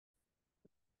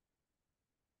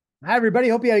Hi, everybody.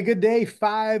 Hope you had a good day.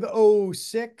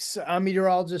 5:06. I'm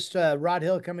meteorologist Rod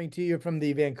Hill coming to you from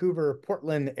the Vancouver,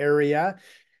 Portland area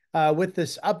with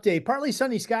this update. Partly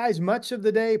sunny skies much of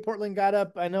the day. Portland got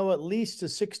up, I know, at least to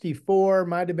 64.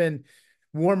 Might have been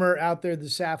warmer out there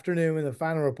this afternoon when the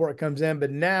final report comes in,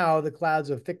 but now the clouds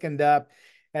have thickened up.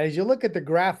 And as you look at the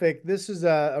graphic, this is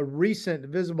a recent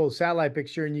visible satellite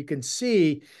picture, and you can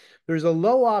see there's a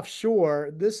low offshore.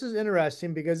 This is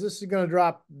interesting because this is going to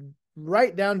drop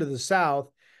right down to the south.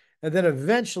 And then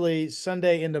eventually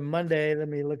Sunday into Monday, let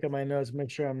me look at my notes, make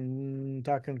sure I'm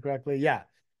talking correctly. Yeah,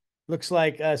 looks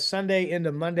like Sunday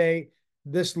into Monday,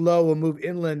 this low will move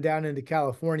inland down into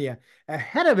California.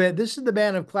 Ahead of it, this is the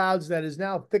band of clouds that is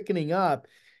now thickening up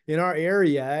in our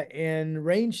area, and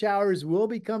rain showers will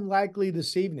become likely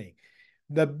this evening.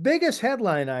 The biggest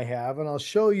headline I have, and I'll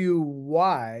show you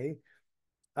why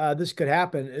this could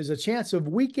happen, is a chance of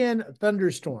weekend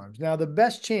thunderstorms. Now, the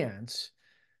best chance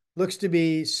looks to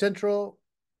be central,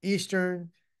 eastern,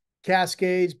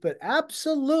 Cascades, but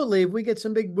absolutely, if we get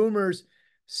some big boomers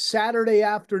Saturday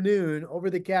afternoon over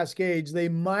the Cascades, they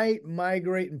might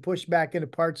migrate and push back into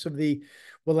parts of the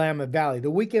Willamette Valley.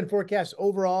 The weekend forecast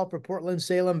overall for Portland,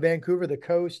 Salem, Vancouver, the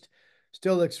coast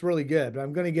still looks really good, but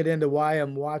I'm going to get into why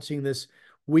I'm watching this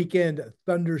weekend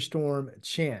thunderstorm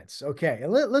chance. Okay,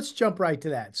 and let's jump right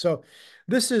to that. So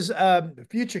this is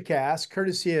Futurecast,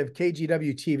 courtesy of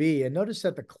KGW TV, and notice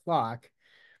that the clock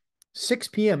 6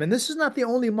 p.m. And this is not the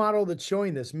only model that's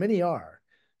showing this. Many are.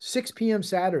 6 p.m.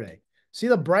 Saturday. See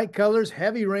the bright colors,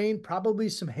 heavy rain, probably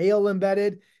some hail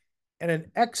embedded, and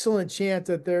an excellent chance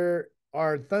that there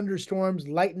are thunderstorms,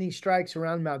 lightning strikes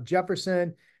around Mount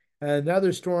Jefferson.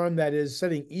 Another storm that is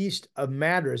setting east of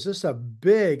Madras. This is a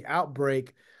big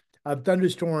outbreak of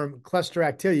thunderstorm cluster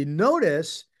activity.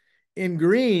 Notice in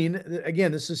green,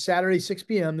 again, this is Saturday, 6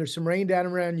 p.m. There's some rain down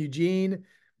around Eugene,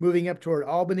 moving up toward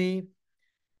Albany.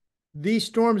 These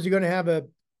storms are going to have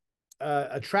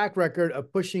a track record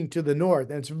of pushing to the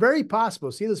north. And it's very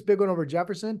possible. See this big one over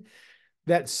Jefferson?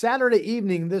 That Saturday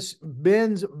evening, this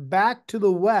bends back to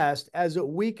the west as it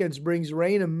weakens, brings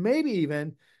rain and maybe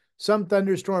even some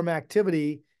thunderstorm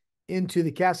activity into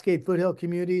the Cascade foothill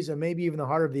communities and maybe even the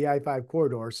heart of the I-5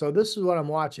 corridor. So this is what I'm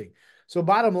watching. So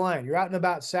bottom line, you're out and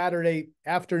about Saturday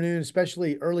afternoon,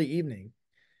 especially early evening.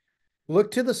 Look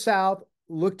to the south,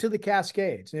 look to the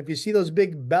Cascades. And if you see those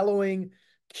big bellowing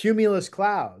cumulus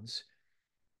clouds,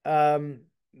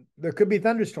 there could be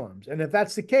thunderstorms. And if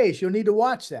that's the case, you'll need to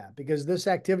watch that because this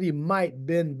activity might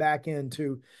bend back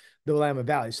into the Willamette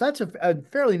Valley. So that's a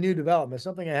fairly new development,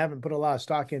 something I haven't put a lot of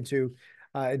stock into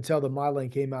until the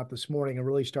modeling came out this morning and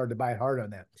really started to bite hard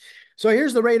on that. So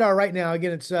here's the radar right now.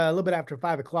 Again, it's a little bit after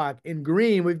 5 o'clock. In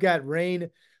green, we've got rain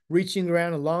reaching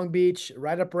around in Long Beach,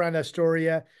 right up around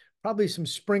Astoria, probably some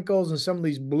sprinkles in some of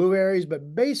these blue areas,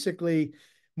 but basically,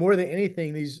 more than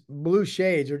anything, these blue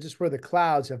shades are just where the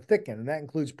clouds have thickened, and that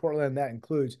includes Portland, that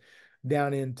includes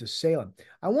down into Salem.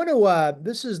 I want to,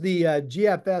 this is the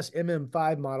GFS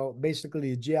MM5 model,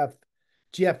 basically the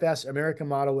GFS American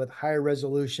model with higher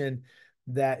resolution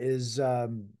that is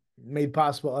made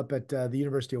possible up at the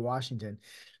University of Washington.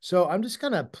 So I'm just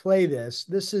going to play this.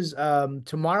 This is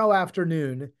tomorrow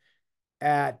afternoon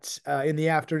in the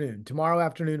afternoon, tomorrow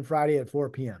afternoon, Friday at 4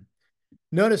 p.m.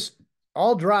 Notice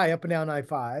all dry up and down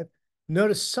I-5.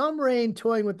 Notice some rain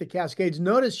toying with the Cascades.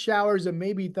 Notice showers and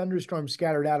maybe thunderstorms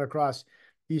scattered out across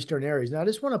eastern areas. Now, I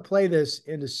just want to play this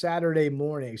into Saturday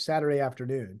morning, Saturday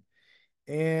afternoon.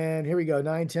 And here we go,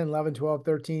 9, 10, 11, 12,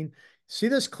 13. See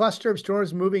this cluster of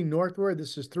storms moving northward?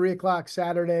 This is 3 o'clock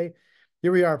Saturday.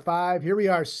 Here we are 5. Here we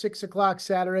are 6 o'clock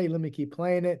Saturday. Let me keep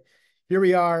playing it. Here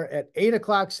we are at 8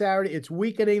 o'clock Saturday. It's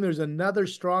weakening. There's another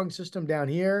strong system down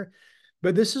here.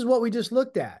 But this is what we just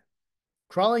looked at.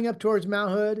 Crawling up towards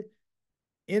Mount Hood,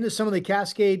 into some of the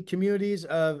Cascade communities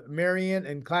of Marion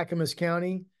and Clackamas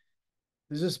County.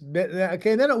 There's this bit,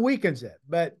 okay, and then it weakens it.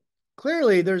 But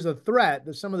clearly there's a threat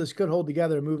that some of this could hold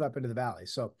together and move up into the valley.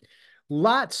 So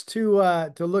lots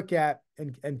to look at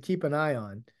and keep an eye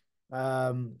on.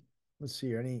 Let's see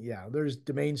here. Yeah, there's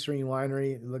Domain Stream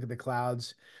Winery. Look at the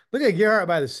clouds. Look at Gerhardt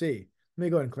by the Sea. Let me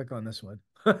go ahead and click on this one.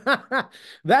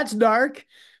 That's dark.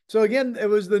 So again, it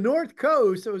was the North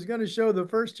Coast that was going to show the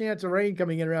first chance of rain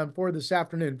coming in around 4 this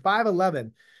afternoon.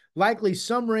 5:11. Likely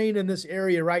some rain in this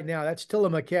area right now. That's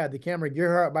Tillamook, the camera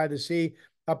Gerhardt by the Sea,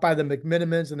 up by the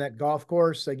McMinimans and that golf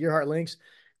course, Gerhardt Links,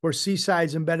 where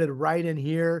Seaside's embedded right in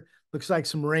here. Looks like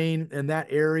some rain in that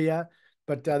area.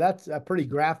 But that's a pretty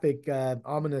graphic,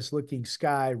 ominous looking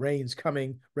sky. Rain's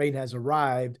coming. Rain has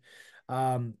arrived.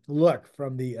 Look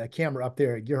from the camera up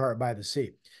there at Gerhardt by the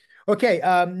Sea. Okay,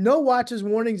 no watches,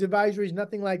 warnings, advisories,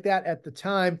 nothing like that at the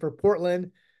time for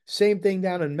Portland, Same thing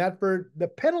down in Medford. The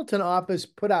Pendleton office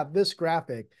put out this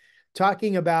graphic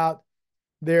talking about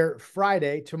their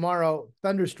Friday, tomorrow,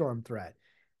 thunderstorm threat.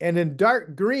 And in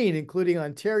dark green, including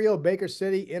Ontario, Baker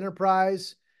City,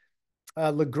 Enterprise,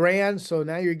 LeGrand. So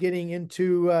now you're getting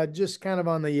into just kind of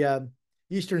on the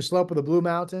eastern slope of the Blue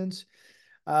Mountains,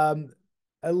 um,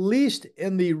 at least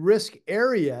in the risk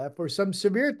area for some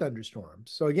severe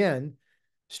thunderstorms. So again,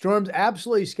 storms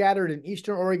absolutely scattered in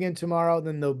eastern Oregon tomorrow,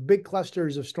 then the big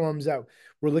clusters of storms that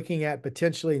we're looking at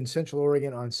potentially in central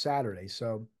Oregon on Saturday.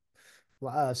 So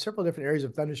several different areas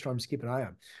of thunderstorms to keep an eye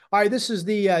on. All right, this is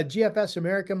the GFS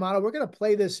American model. We're going to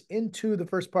play this into the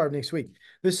first part of next week.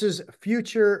 This is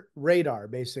future radar,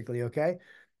 basically, okay?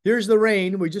 Here's the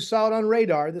rain. We just saw it on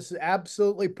radar. This is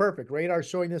absolutely perfect. Radar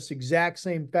showing this exact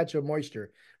same fetch of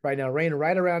moisture right now. Rain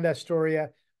right around Astoria,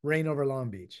 rain over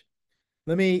Long Beach.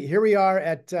 Here we are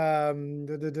at, this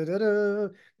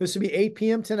will be 8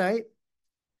 p.m. tonight.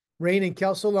 Rain in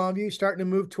Kelso, Longview, starting to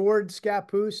move toward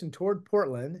Scappoose and toward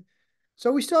Portland.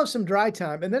 So we still have some dry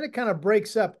time, and then it kind of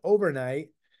breaks up overnight.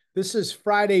 This is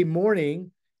Friday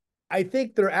morning. I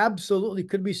think there absolutely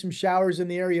could be some showers in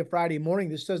the area Friday morning.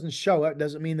 This doesn't show it,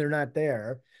 doesn't mean they're not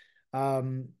there.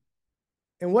 And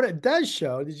what it does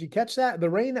show, did you catch that?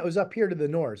 The rain that was up here to the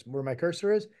north, where my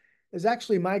cursor is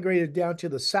actually migrated down to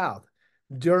the south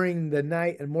during the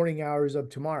night and morning hours of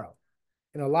tomorrow.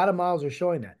 And a lot of models are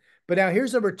showing that. But now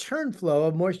here's a return flow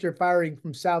of moisture firing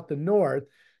from south to north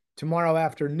tomorrow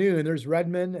afternoon. There's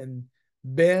Redmond and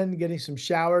Bend getting some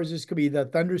showers. This could be the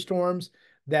thunderstorms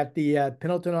that the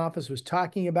Pendleton office was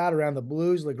talking about around the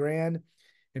Blues, LeGrand,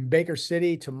 and Baker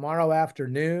City tomorrow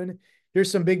afternoon. Here's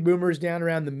some big boomers down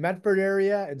around the Medford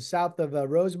area and south of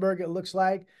Roseburg, it looks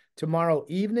like, tomorrow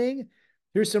evening.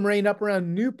 Here's some rain up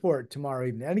around Newport tomorrow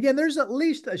evening. And again, there's at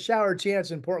least a shower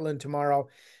chance in Portland tomorrow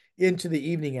into the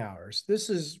evening hours. This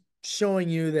is showing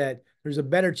you that there's a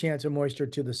better chance of moisture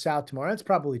to the south tomorrow. That's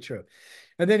probably true.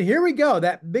 And then here we go,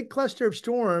 that big cluster of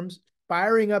storms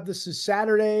firing up. This is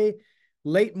Saturday,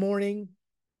 late morning.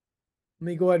 Let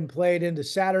me go ahead and play it into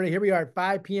Saturday. Here we are at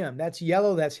 5 p.m. That's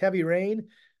yellow. That's heavy rain.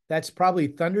 That's probably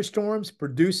thunderstorms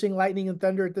producing lightning and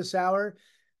thunder at this hour.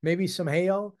 Maybe some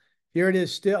hail. Here it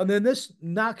is still. And then this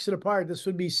knocks it apart. This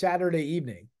would be Saturday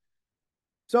evening.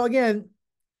 So again,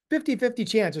 50-50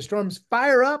 chance of storms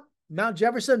fire up. Mount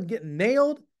Jefferson getting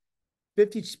nailed.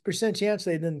 50% chance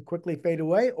they then quickly fade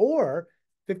away, or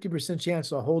 50% chance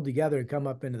they'll hold together and come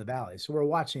up into the valley. So we're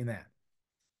watching that.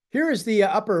 Here is the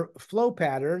upper flow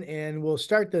pattern, and we'll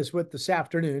start this with this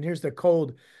afternoon. Here's the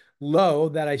cold low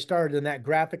that I started in that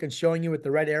graphic and showing you with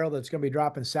the red arrow that's going to be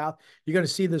dropping south. You're going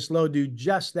to see this low do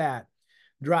just that,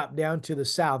 drop down to the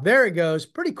south. There it goes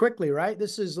pretty quickly, right?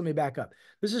 This is, let me back up.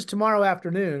 This is tomorrow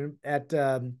afternoon at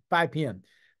 5 p.m.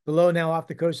 The low now off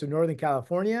the coast of Northern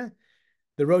California.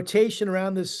 The rotation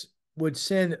around this would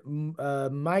send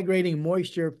migrating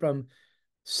moisture from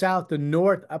south to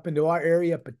north up into our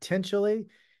area potentially.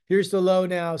 Here's the low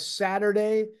now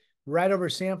Saturday, right over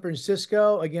San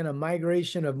Francisco. Again, a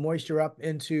migration of moisture up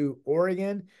into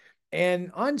Oregon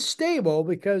and unstable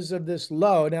because of this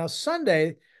low. Now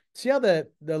Sunday, see how the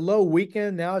low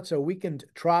weakened? Now it's a weakened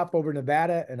trough over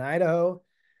Nevada and Idaho.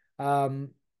 And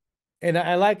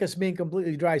I like us being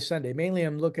completely dry Sunday. Mainly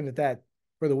I'm looking at that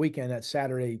for the weekend, that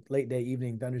Saturday, late day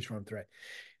evening thunderstorm threat.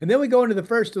 And then we go into the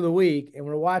first of the week, and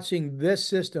we're watching this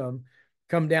system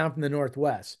come down from the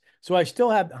northwest. So I still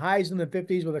have highs in the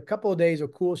 50s with a couple of days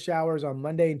of cool showers on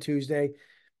Monday and Tuesday.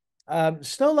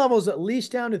 Snow levels at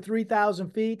least down to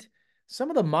 3,000 feet. Some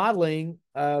of the modeling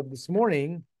this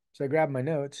morning, so I grabbed my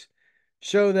notes,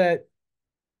 show that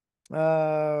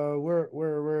where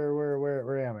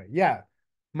am I? Yeah.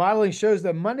 Modeling shows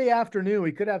that Monday afternoon,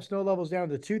 we could have snow levels down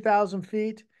to 2,000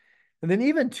 feet. And then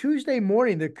even Tuesday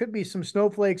morning, there could be some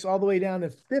snowflakes all the way down to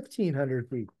 1,500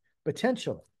 feet,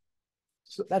 potentially.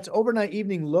 So that's overnight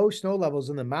evening low snow levels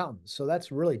in the mountains. So that's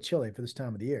really chilly for this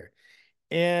time of the year.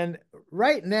 And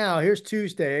right now, here's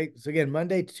Tuesday. So again,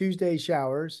 Monday, Tuesday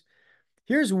showers.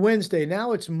 Here's Wednesday.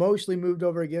 Now it's mostly moved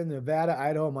over again, Nevada,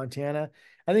 Idaho, Montana.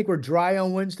 I think we're dry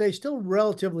on Wednesday, still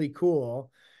relatively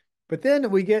cool. But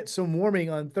then we get some warming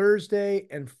on Thursday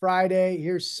and Friday.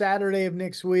 Here's Saturday of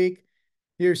next week.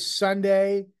 Here's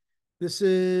Sunday. This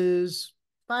is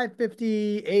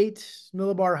 558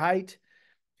 millibar height.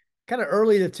 Kind of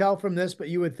early to tell from this, but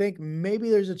you would think maybe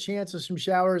there's a chance of some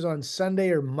showers on Sunday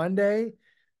or Monday.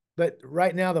 But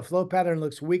right now, the flow pattern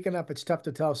looks weak enough. It's tough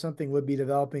to tell if something would be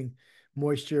developing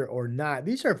moisture or not.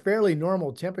 These are fairly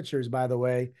normal temperatures, by the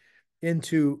way,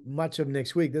 into much of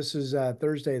next week. This is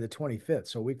Thursday, the 25th,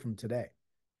 so a week from today.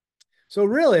 So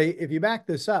really, if you back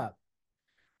this up,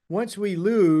 once we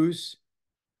lose,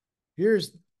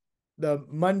 here's the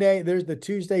Monday, there's the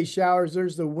Tuesday showers,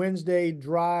 there's the Wednesday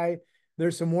dry,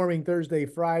 there's some warming Thursday,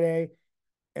 Friday,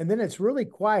 and then it's really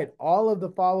quiet all of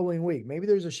the following week. Maybe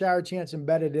there's a shower chance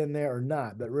embedded in there or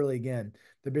not, but really, again,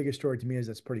 the biggest story to me is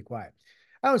it's pretty quiet.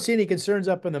 I don't see any concerns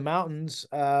up in the mountains.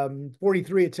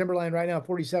 43 at Timberline right now,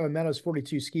 47 Meadows,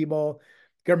 42 Ski Bowl.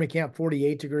 Government Camp,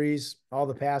 48 degrees. All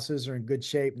the passes are in good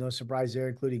shape. No surprise there,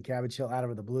 including Cabbage Hill out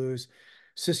over the Blues.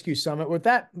 Siskiyou Summit. With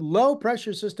that low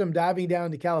pressure system diving down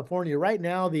to California, right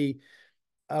now the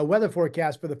weather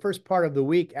forecast for the first part of the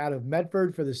week out of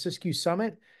Medford for the Siskiyou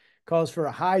Summit calls for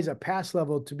a highs at pass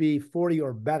level to be 40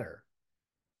 or better.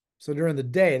 So during the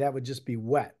day, that would just be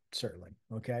wet, certainly.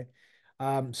 Okay.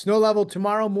 Snow level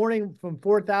tomorrow morning from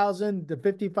 4,000 to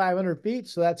 5,500 feet.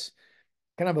 So that's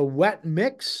kind of a wet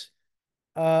mix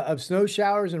of snow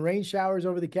showers and rain showers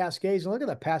over the Cascades. And look at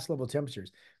the pass level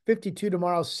temperatures. 52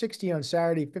 tomorrow, 60 on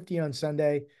Saturday, 50 on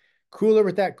Sunday. Cooler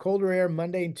with that colder air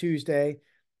Monday and Tuesday.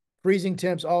 Freezing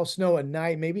temps, all snow at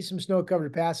night. Maybe some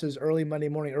snow-covered passes early Monday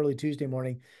morning, early Tuesday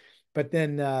morning. But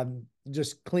then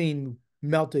just clean,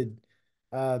 melted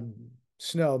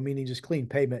snow, meaning just clean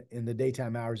pavement in the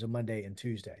daytime hours of Monday and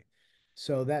Tuesday.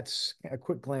 So that's a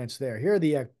quick glance there. Here are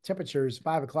the temperatures,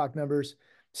 5 o'clock numbers.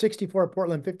 64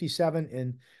 Portland, 57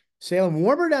 in Salem.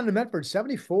 Warmer down to Medford,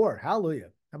 74. Hallelujah.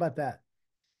 How about that?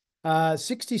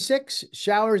 66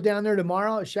 showers down there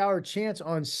tomorrow. A shower chance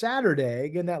on Saturday.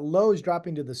 Again, that low is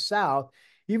dropping to the south.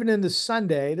 Even into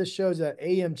Sunday, this shows an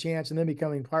AM chance and then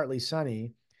becoming partly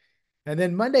sunny. And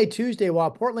then Monday, Tuesday,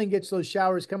 while Portland gets those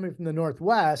showers coming from the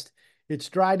northwest, it's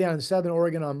dry down in southern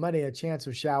Oregon on Monday, a chance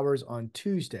of showers on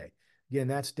Tuesday. Again,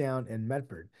 that's down in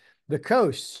Medford. The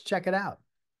coasts, check it out.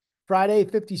 Friday,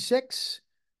 56,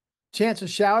 chance of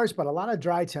showers, but a lot of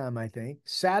dry time, I think.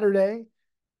 Saturday,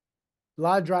 a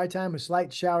lot of dry time, a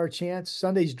slight shower chance.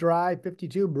 Sunday's dry,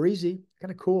 52, breezy,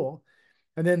 kind of cool.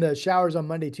 And then the showers on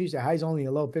Monday, Tuesday, highs only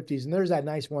in low 50s. And there's that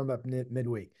nice warm up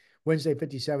midweek. Wednesday,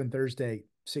 57, Thursday,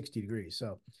 60 degrees.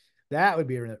 So that would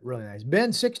be really nice.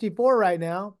 Bend, 64 right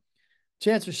now.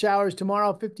 Chance of showers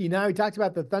tomorrow, 59. We talked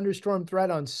about the thunderstorm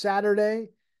threat on Saturday.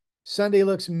 Sunday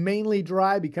looks mainly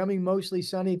dry, becoming mostly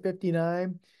sunny,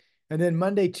 59. And then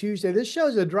Monday, Tuesday. This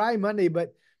shows a dry Monday,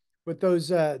 but with those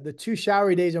the 2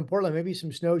 showery days in Portland, maybe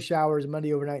some snow showers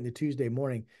Monday overnight into Tuesday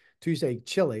morning. Tuesday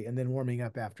chilly, and then warming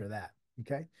up after that.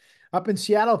 Okay. Up in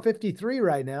Seattle, 53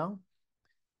 right now.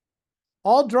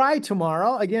 All dry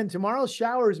tomorrow. Again, tomorrow's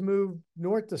showers move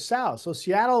north to south. So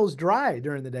Seattle's dry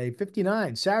during the day,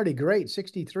 59. Saturday, great,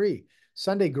 63.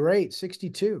 Sunday, great,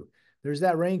 62. There's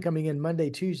that rain coming in Monday,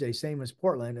 Tuesday, same as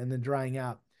Portland, and then drying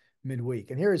out midweek.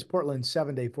 And here is Portland's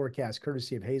 7-day forecast,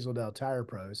 courtesy of Hazeldale Tire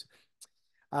Pros.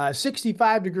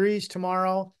 65 degrees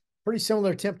tomorrow, pretty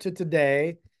similar temp to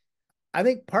today. I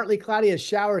think partly cloudy, a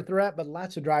shower threat, but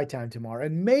lots of dry time tomorrow.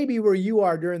 And maybe where you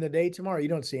are during the day tomorrow, you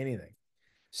don't see anything.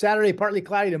 Saturday, partly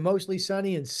cloudy to mostly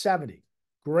sunny and 70.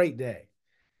 Great day.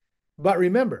 But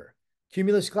remember,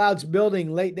 cumulus clouds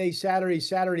building late day Saturday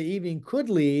evening could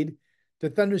lead to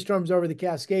thunderstorms over the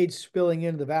Cascades spilling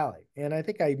into the valley. And I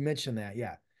think I mentioned that,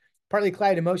 yeah. Partly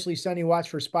cloudy to mostly sunny. Watch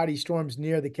for spotty storms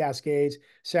near the Cascades.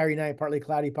 Saturday night, partly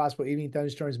cloudy, possible evening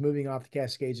thunderstorms moving off the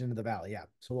Cascades into the valley. Yeah,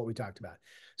 so what we talked about.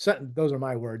 So, those are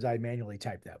my words. I manually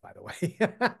typed that, by the way.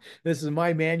 This is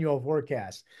my manual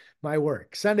forecast, my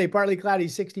work. Sunday, partly cloudy,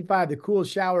 65. The cool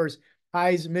showers,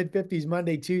 highs mid-50s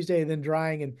Monday, Tuesday, and then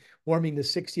drying and warming to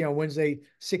 60 on Wednesday,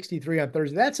 63 on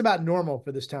Thursday. That's about normal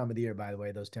for this time of the year, by the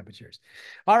way, those temperatures.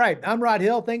 All right, I'm Rod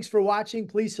Hill. Thanks for watching.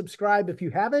 Please subscribe if you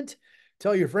haven't.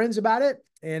 Tell your friends about it.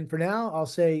 And for now, I'll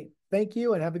say thank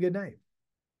you and have a good night.